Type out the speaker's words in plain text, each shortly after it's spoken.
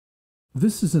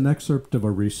This is an excerpt of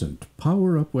a recent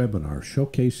Power Up webinar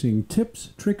showcasing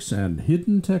tips, tricks, and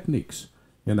hidden techniques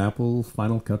in Apple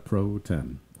Final Cut Pro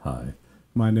 10. Hi,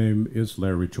 my name is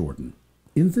Larry Jordan.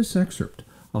 In this excerpt,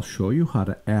 I'll show you how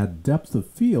to add depth of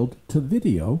field to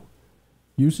video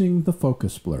using the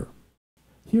focus blur.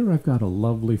 Here I've got a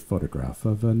lovely photograph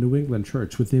of a New England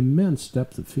church with immense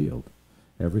depth of field.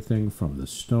 Everything from the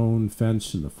stone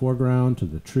fence in the foreground to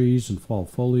the trees and fall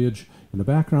foliage in the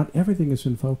background, everything is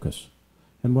in focus.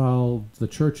 And while the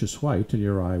church is white and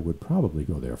your eye would probably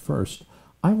go there first,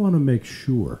 I want to make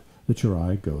sure that your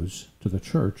eye goes to the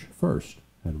church first.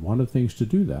 And one of the things to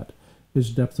do that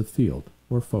is depth of field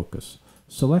or focus.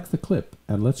 Select the clip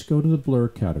and let's go to the blur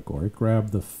category, grab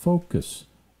the focus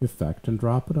effect and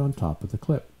drop it on top of the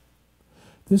clip.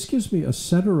 This gives me a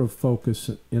center of focus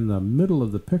in the middle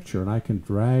of the picture, and I can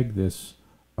drag this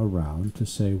around to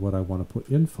say what I want to put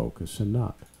in focus and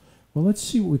not. Well, let's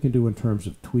see what we can do in terms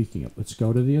of tweaking it. Let's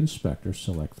go to the inspector,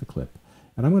 select the clip,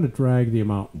 and I'm going to drag the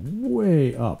amount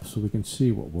way up so we can see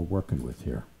what we're working with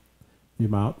here. The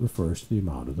amount refers to the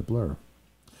amount of the blur.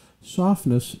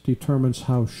 Softness determines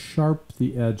how sharp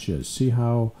the edge is. See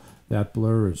how that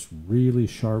blur is really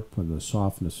sharp when the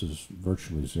softness is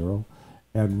virtually zero?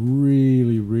 And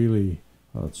really,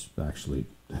 well, it's actually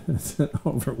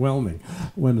overwhelming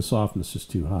when the softness is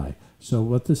too high. So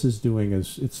what this is doing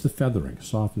is, it's the feathering.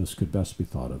 Softness could best be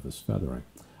thought of as feathering.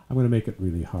 I'm going to make it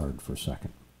really hard for a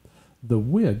second. The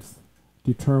width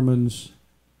determines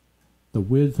the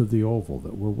width of the oval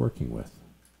that we're working with.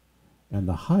 And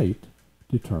the height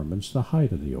determines the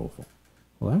height of the oval.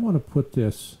 Well, I want to put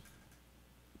this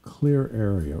clear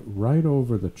area right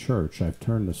over the church. I've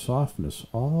turned the softness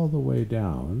all the way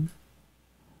down,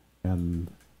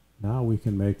 and now we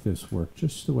can make this work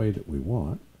just the way that we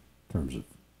want in terms of,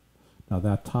 now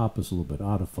that top is a little bit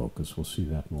out of focus. We'll see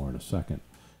that more in a second.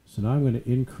 So now I'm going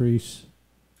to increase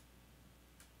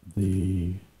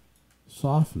the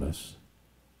softness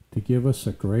to give us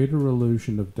a greater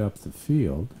illusion of depth of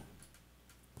field,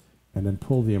 and then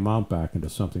pull the amount back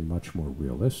into something much more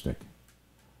realistic.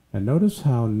 And notice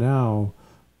how now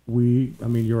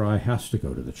your eye has to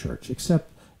go to the church,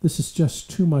 except this is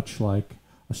just too much like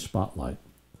a spotlight.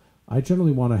 I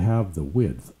generally want to have the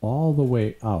width all the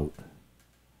way out,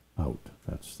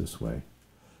 that's this way,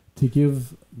 to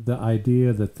give the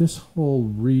idea that this whole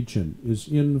region is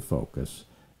in focus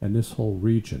and this whole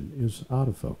region is out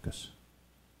of focus.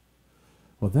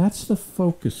 Well, that's the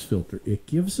focus filter. It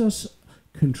gives us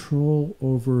control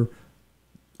over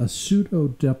a pseudo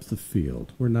depth of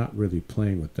field. We're not really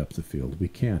playing with depth of field. We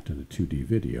can't in a 2D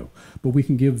video. But we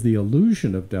can give the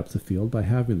illusion of depth of field by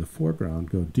having the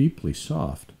foreground go deeply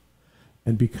soft.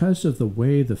 And because of the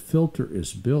way the filter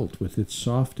is built with its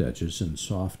soft edges and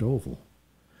soft oval,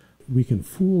 we can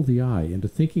fool the eye into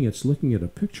thinking it's looking at a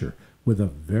picture with a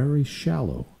very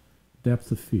shallow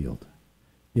depth of field.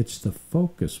 It's the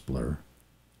focus blur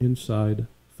inside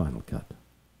Final Cut.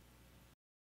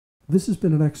 This has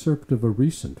been an excerpt of a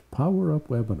recent Power Up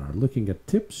webinar looking at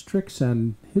tips, tricks,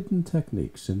 and hidden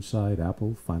techniques inside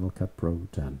Apple Final Cut Pro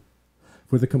 10.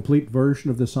 For the complete version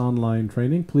of this online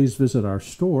training, please visit our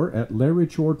store at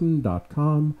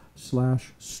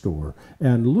larryjordan.com/store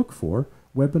and look for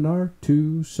Webinar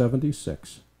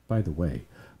 276. By the way,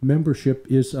 membership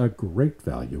is a great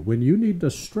value when you need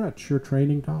to stretch your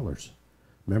training dollars.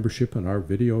 Membership in our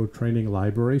video training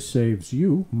library saves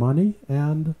you money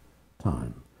and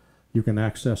time. You can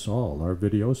access all our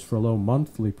videos for a low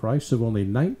monthly price of only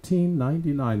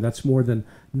 $19.99. That's more than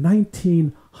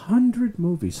 1,900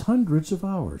 movies, hundreds of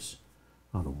hours,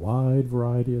 on a wide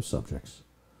variety of subjects.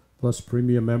 Plus,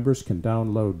 premium members can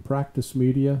download practice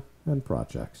media and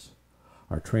projects.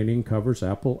 Our training covers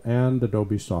Apple and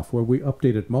Adobe software. We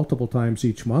update it multiple times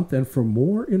each month, and for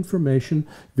more information,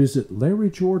 visit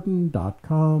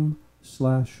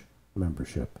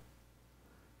larryjordan.com/membership.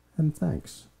 And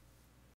thanks